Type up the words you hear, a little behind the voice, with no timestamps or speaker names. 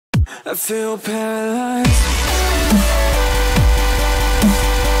I feel paralyzed.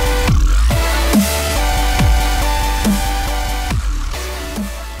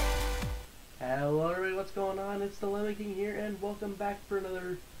 Hello everybody, what's going on? It's the Lemon King here, and welcome back for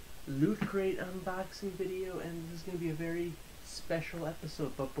another Loot Crate unboxing video, and this is going to be a very special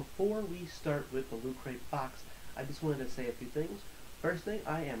episode. But before we start with the Loot Crate box, I just wanted to say a few things. First thing,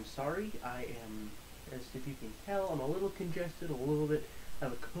 I am sorry. I am, as if you can tell, I'm a little congested, a little bit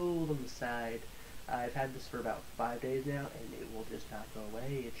of a cold on the side. I've had this for about 5 days now, and it will just not go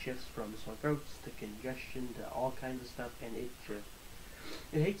away. It shifts from sore throats to congestion to all kinds of stuff, and it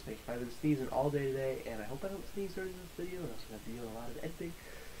hates me. I've been sneezing all day today, and I hope I don't sneeze during this video, and I'm going to be doing a lot of editing.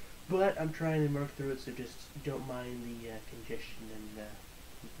 But I'm trying to work through it, so just don't mind the congestion, and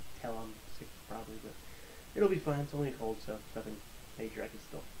you can tell I'm sick probably, but it'll be fine. It's only a cold, so it's nothing major. I can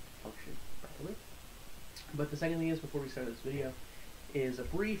still function properly. But the second thing is, before we start this video, is a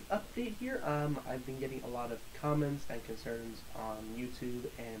brief update here. I've been getting a lot of comments and concerns on YouTube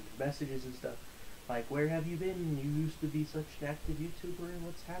and messages and stuff, like, where have you been? You used to be such an active YouTuber, and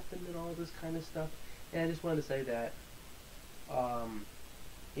what's happened and all this kind of stuff. And I just wanted to say that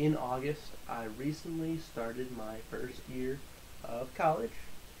in August, I recently started my first year of college,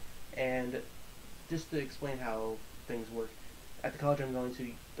 and just to explain how things work, at the college I'm going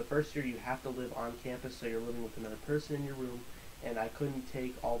to, the first year you have to live on campus, so you're living with another person in your room, and I couldn't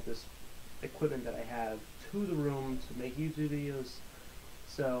take all this equipment that I have to the room to make YouTube videos,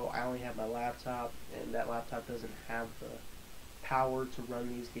 so I only have my laptop, and that laptop doesn't have the power to run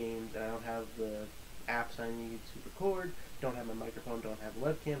these games, and I don't have the apps I need to record, don't have my microphone, don't have a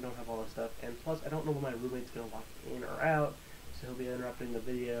webcam, don't have all this stuff, and plus I don't know when my roommate's going to walk in or out, so he'll be interrupting the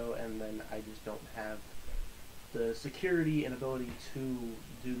video, and then I just don't have the security and ability to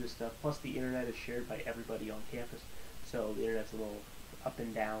do this stuff. Plus the internet is shared by everybody on campus, so the internet's a little up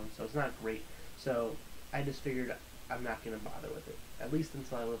and down, so it's not great. So I just figured I'm not going to bother with it, at least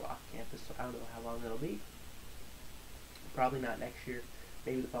until I live off campus, so I don't know how long it'll be. Probably not next year,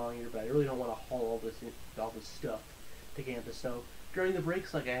 maybe the following year, but I really don't want to haul all this stuff to campus. So during the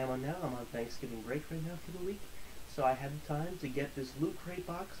breaks like I am on now, I'm on Thanksgiving break right now for the week, so I had the time to get this Loot Crate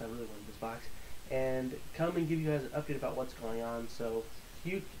box. I really wanted this box, and come and give you guys an update about what's going on. So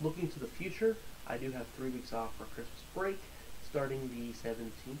looking to the future, I do have 3 weeks off for Christmas break, starting the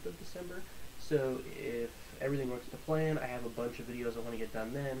 17th of December. So if everything works to plan, I have a bunch of videos I want to get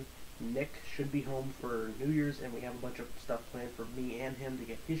done then. Nick should be home for New Year's, and we have a bunch of stuff planned for me and him to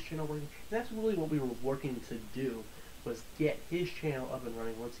get his channel working. And that's really what we were working to do, was get his channel up and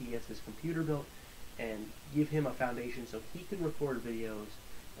running once he gets his computer built, and give him a foundation so he can record videos,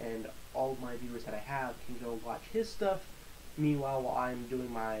 and all of my viewers that I have can go watch his stuff. Meanwhile, while I'm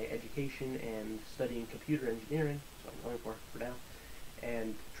doing my education and studying computer engineering, so I'm going for now,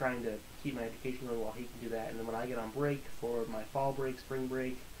 and trying to keep my education going while he can do that. And then when I get on break for my fall break, spring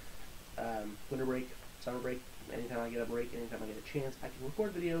break, winter break, summer break, anytime I get a break, anytime I get a chance, I can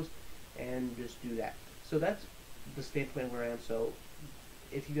record videos and just do that. So that's the standpoint where I am. So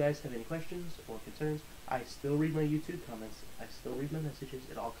if you guys have any questions or concerns, I still read my YouTube comments, I still read my messages,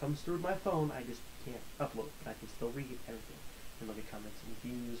 it all comes through my phone, I just can't upload, but I can still read everything, and look at comments and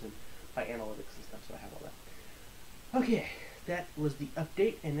views, and my analytics and stuff, so I have all that. Okay, that was the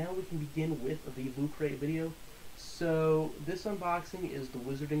update, and now we can begin with the Loot Crate video. So, this unboxing is the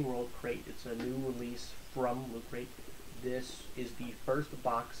Wizarding World crate. It's a new release from Loot Crate. This is the first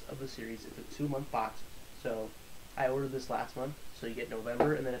box of the series. It's a 2-month box, so I ordered this last month, so you get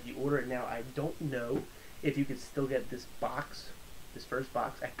November, and then if you order it now, I don't know if you could still get this box, this first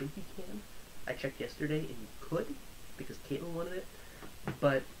box. I think you can. I checked yesterday, and you could, because Caitlin wanted it,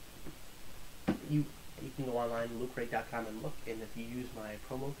 but you can go online, lootcrate.com, and look, and if you use my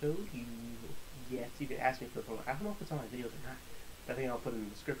promo code, yes, you can ask me for the promo. I don't know if it's on my videos or not, but I think I'll put it in the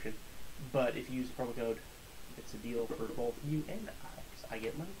description. But if you use the promo code, it's a deal for both you and I, because I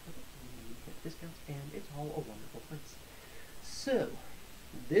get money for it, and you get discounts, and it's all a wonderful place. So,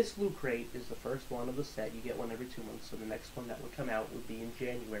 this Loot Crate is the first one of the set. You get one every 2 months, so the next one that would come out would be in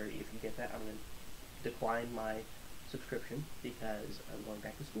January. If you get that, I'm going to decline my subscription, because I'm going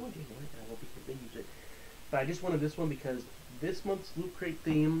back to school in January, and I won't be here to use it. But I just wanted this one because this month's Loot Crate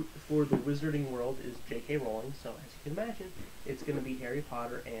theme for the Wizarding World is J.K. Rowling, so as you can imagine, it's going to be Harry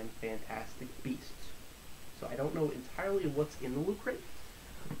Potter and Fantastic Beasts. So I don't know entirely what's in the Loot Crate,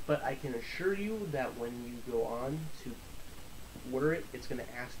 but I can assure you that when you go on to order it, it's going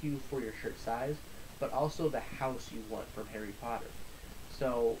to ask you for your shirt size, but also the house you want from Harry Potter.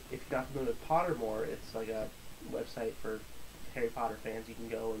 So if you're not familiar with Pottermore, it's like a website for Harry Potter fans. You can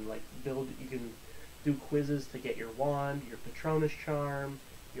go and like you can do quizzes to get your wand, your Patronus charm,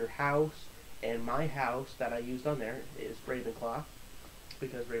 your house, and my house that I used on there is Ravenclaw,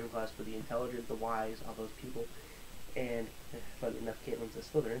 because Ravenclaw is for the intelligent, the wise, all those people. And funny enough, Caitlin's a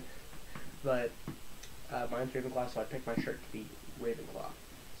Slytherin, but mine's Ravenclaw, so I picked my shirt to be Ravenclaw.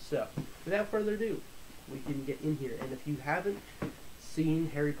 So, without further ado, we can get in here. And if you haven't seen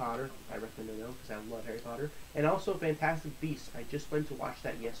Harry Potter, I recommend it because I love Harry Potter. And also Fantastic Beasts. I just went to watch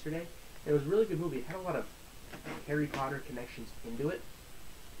that yesterday. It was a really good movie. It had a lot of Harry Potter connections into it.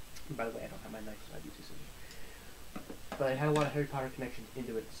 And by the way, I don't have my knife, so I do see scissors. But it had a lot of Harry Potter connections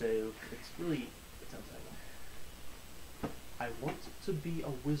into it, so it's really, it sounds like, I want to be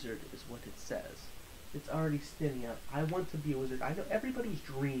a wizard is what it says. It's already standing out. I want to be a wizard. I know everybody's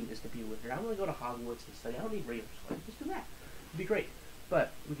dream is to be a wizard. I want to go to Hogwarts and study. I don't need regular school. Just do that. It'd be great.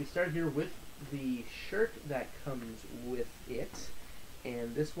 But we can start here with the shirt that comes with it.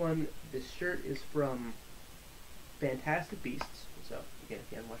 And this shirt is from Fantastic Beasts. So, again,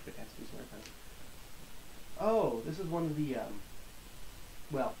 if you haven't watched Fantastic Beasts, oh, this is one of the,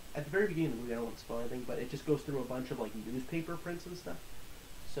 well, at the very beginning of the movie, I don't want to spoil anything, but it just goes through a bunch of, like, newspaper prints and stuff.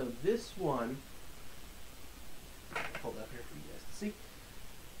 So this one, hold it up here for you guys to see.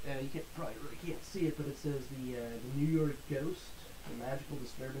 You probably really can't see it, but it says the New York Ghost, the magical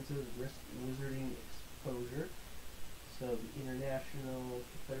disturbances, risk wizarding exposure. So the International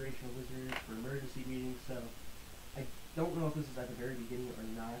Confederation of Wizards for emergency meetings. So I don't know if this is at the very beginning or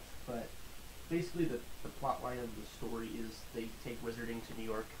not, but basically the plot line of the story is they take wizarding to New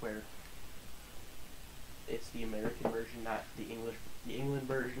York, where it's the American version, not the England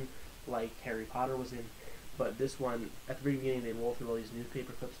version, like Harry Potter was in. But this one, at the very beginning, they roll through all these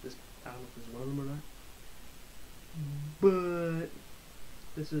newspaper clips. I don't know if this is one of them or not. But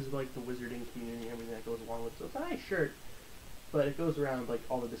this is like the wizarding community and everything that goes along with it. So it's a nice shirt, but it goes around like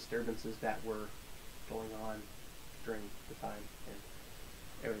all the disturbances that were going on during the time and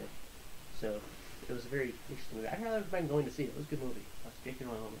everything. So it was a very interesting movie. I highly recommend going to see it. It was a good movie.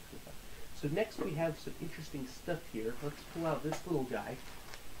 So next we have some interesting stuff here. Let's pull out this little guy.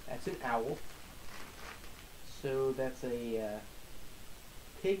 That's an owl. So that's a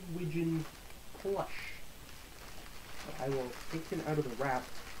Pigwidgeon plush. So I will take him out of the wrap.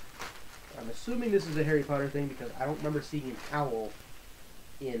 I'm assuming this is a Harry Potter thing because I don't remember seeing an owl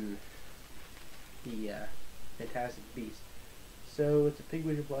in the Fantastic Beasts. So it's a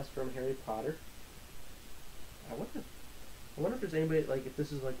Pigwidgeon plush from Harry Potter. I wonder if there's anybody, like, if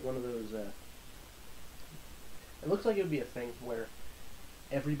this is like one of those, it looks like it would be a thing where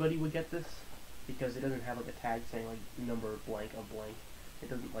everybody would get this, because it doesn't have like a tag saying like number blank of blank. It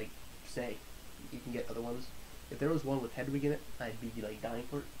doesn't like say you can get other ones. If there was one with Hedwig in it, I'd be like dying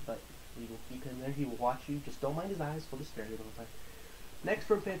for it, but we will keep him there. He will watch you. Just don't mind his eyes. He'll just stare at you the whole time. Next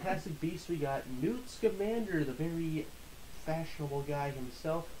from Fantastic Beasts, we got Newt Scamander, the very fashionable guy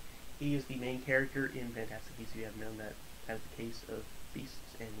himself. He is the main character in Fantastic Beasts. You have known that as the case of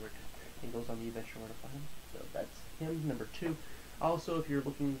beasts, and goes on the adventure where to find him. So that's him, number 2. Also, if you're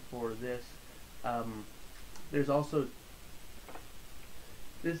looking for this, there's also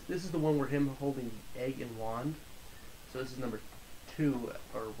this is the one where him holding the egg and wand. So this is number 2,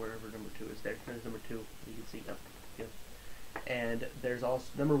 or wherever number 2 is. There's number 2. You can see up. Yeah. And there's also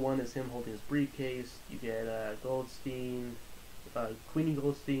number 1 is him holding his briefcase. You get Goldstein, Queenie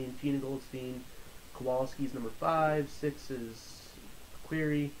Goldstein, Gina Goldstein. Kowalski's number 5. 6 is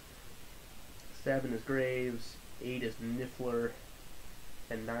Query. 7 is Graves. 8 is Niffler.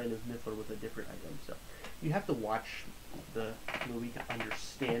 And 9 is Niffler with a different item. So you have to watch the movie to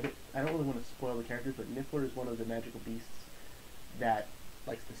understand it. I don't really want to spoil the characters, but Niffler is one of the magical beasts that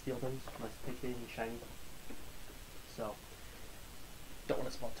likes to steal things, likes to take anything shiny. So don't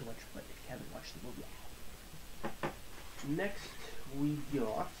want to spoil too much, but if you haven't watched the movie. Next we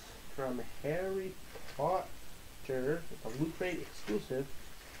got from Harry Potter, a Lootcrate exclusive.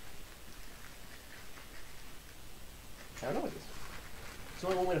 I don't know what it is. There's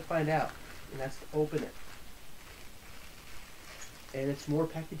only one way to find out, and that's to open it. And it's more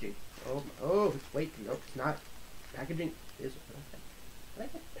packaging. Oh, wait, nope, it's not. Packaging is open. I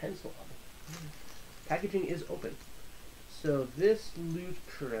have a pencil on it. Packaging is open. So this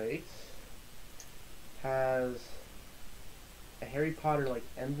Lootcrate has a Harry Potter like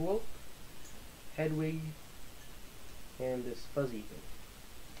envelope, Hedwig, and this fuzzy thing.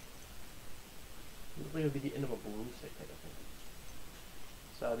 Looks like it would be the end of a broomstick type of thing.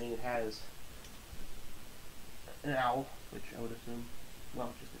 So I mean, it has an owl, which I would assume,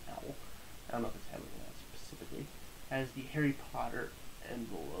 well, just an owl. I don't know if it's Hedwig or not specifically. It has the Harry Potter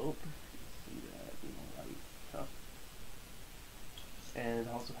envelope. You can see that, you know, right tough. And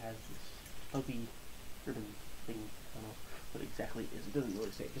it also has this fuzzy ribbon thing. I don't know. what exactly it is. It doesn't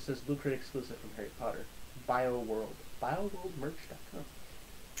really say. It just says Lootcrate exclusive from Harry Potter. BioWorld. BioWorldMerch.com.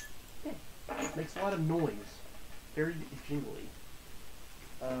 Yeah, it makes a lot of noise. Very jingly.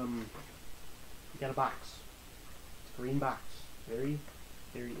 You got a box. It's a green box. Very,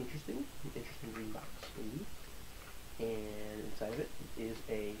 very interesting. Interesting green box. Indeed. And inside of it is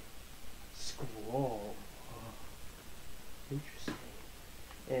a scroll. Oh, interesting.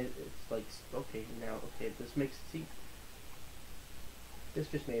 And it's like, okay, now, okay, this makes, see, this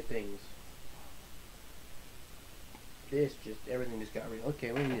just made things. This just, everything just got real.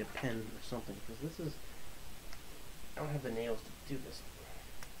 Okay, we need a pen or something, because this is, I don't have the nails to do this.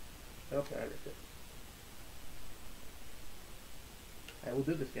 Okay, I ripped it. I will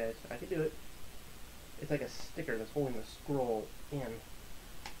do this, guys. I can do it. It's like a sticker that's holding the scroll in.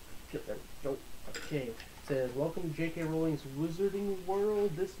 Nope. Okay. It says, welcome to J.K. Rowling's Wizarding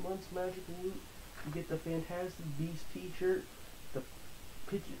World. This month's magic loot. You get the Fantastic Beasts t-shirt. The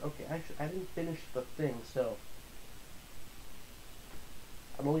pigeon. Okay, actually, I didn't finish the thing, so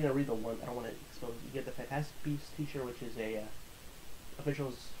I'm only gonna read the one. I don't want to expose. You get the Fantastic Beasts t-shirt, which is a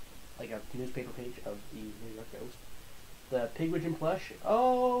official's like a newspaper page of the New York Ghost. The Pigwidgeon plush.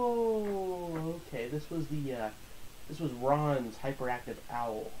 Oh, okay. This was the this was Ron's hyperactive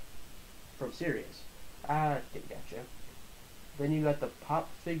owl from Sirius. Ah, okay, gotcha. Then you got the pop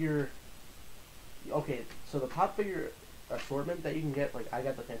figure. Okay, so the pop figure assortment that you can get, like I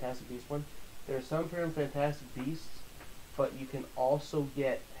got the Fantastic Beasts one. There's some from Fantastic Beasts, but you can also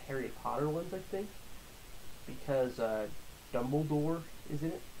get Harry Potter ones, I think, because Dumbledore is in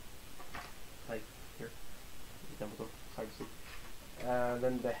it. Like here, Dumbledore. Hard to see.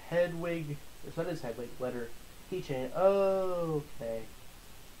 Then the Hedwig, it's not his Hedwig, letter keychain. Oh, okay.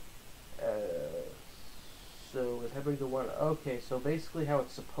 So is Hedwig the one? Okay, so basically how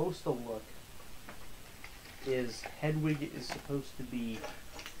it's supposed to look is Hedwig is supposed to be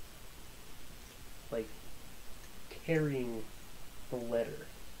like carrying the letter.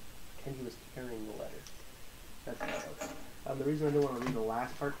 Kenji was carrying the letter. That's how it looks. The reason I don't want to read the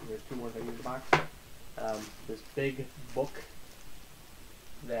last part, because there's two more things in the box. This big book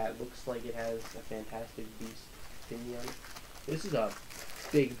that looks like it has a Fantastic Beast thingy on it. This is a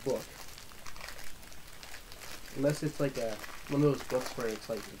big book. Unless it's like one of those books where it's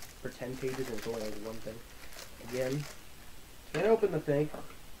like for 10 pages and it's only like one thing. Again, can't open the thing.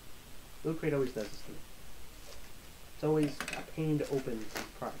 Lootcrate always does this to me. It's always a pain to open these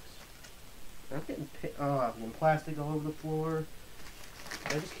products. I'm getting plastic all over the floor.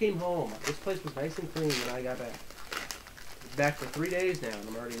 I just came home. This place was nice and clean when I got back. It's back for 3 days now, and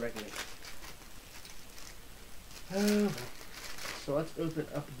I'm already wrecking it. So let's open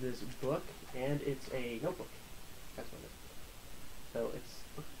up this book, and it's a notebook. That's what it is. So it's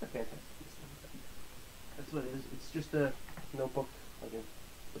a Fantastic Beasts. That's what it is. It's just a notebook, like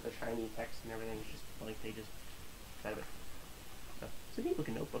with a shiny text and everything. It's just blank pages out of it. So it's a neat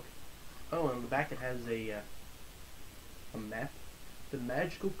looking notebook. Oh, and on the back it has a map. The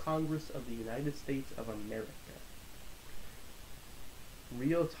Magical Congress of the United States of America.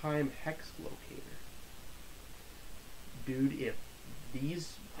 Real-time hex locator. Dude, if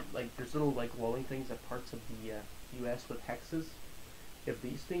these, like, there's little, like, glowing things at parts of the U.S. with hexes. If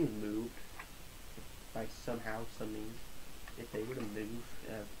these things moved, by somehow, some means, if they were to move,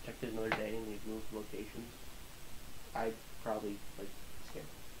 checked it another day and they've moved locations, I'd probably, like, scared.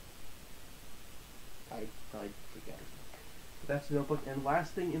 I'd probably freak out. That's the notebook. And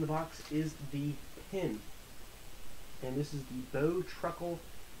last thing in the box is the pin. And this is the Bow Truckle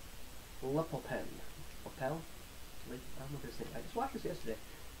lapel pen. Lapel? I don't know what this thing. I just watched this yesterday.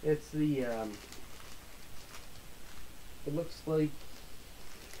 It's the, it looks like,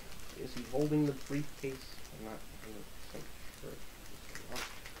 is he holding the briefcase? I'm not 100% sure.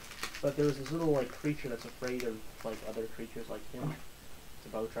 But there was this little, like, creature that's afraid of, like, other creatures like him. It's a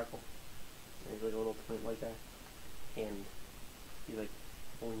Bow Truckle. And he's like a little point like that. And he's like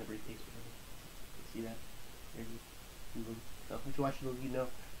holding the briefcase. You see that? So if you watch the movie, you know.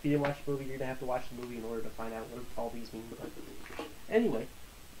 If you didn't watch the movie, you're gonna have to watch the movie in order to find out what all these mean. But anyway,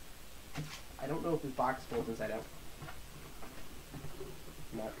 I don't know if this box folds inside out.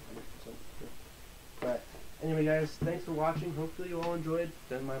 I'm not 100% sure. But anyway, guys, thanks for watching. Hopefully you all enjoyed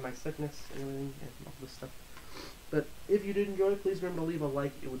my sickness and everything and all this stuff. But if you did enjoy, please remember to leave a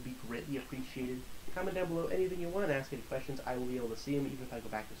like. It would be greatly appreciated. Comment down below anything you want. Ask any questions. I will be able to see them even if I go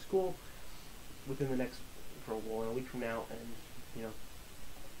back to school within the next, for a week from now. And, you know,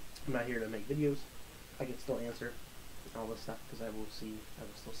 I'm not here to make videos. I can still answer all this stuff because I will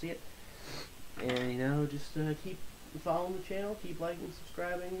still see it. And, you know, just keep following the channel. Keep liking,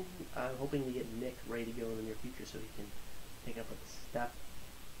 subscribing. I'm hoping to get Nick ready to go in the near future so he can take up with the stuff.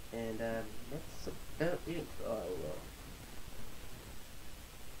 And that's about it.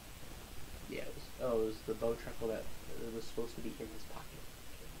 Yeah, it was the bow truckle that was supposed to be in his pocket.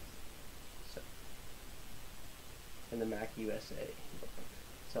 So, and the Mac USA.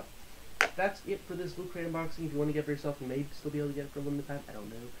 So, that's it for this Loot Crate unboxing. If you want to get it for yourself, you may still be able to get it for a limited time. I don't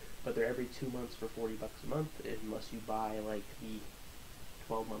know. But they're every 2 months for $40 a month. Unless you buy like the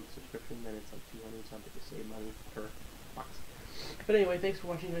 12-month subscription, then it's like 200 something to save money per box. But anyway, thanks for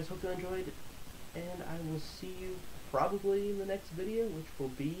watching, guys. Hope you enjoyed, and I will see you probably in the next video, which will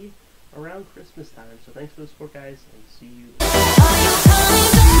be around Christmas time. So thanks for the support, guys, and see you. Are you coming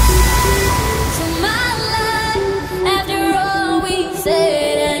back to my life after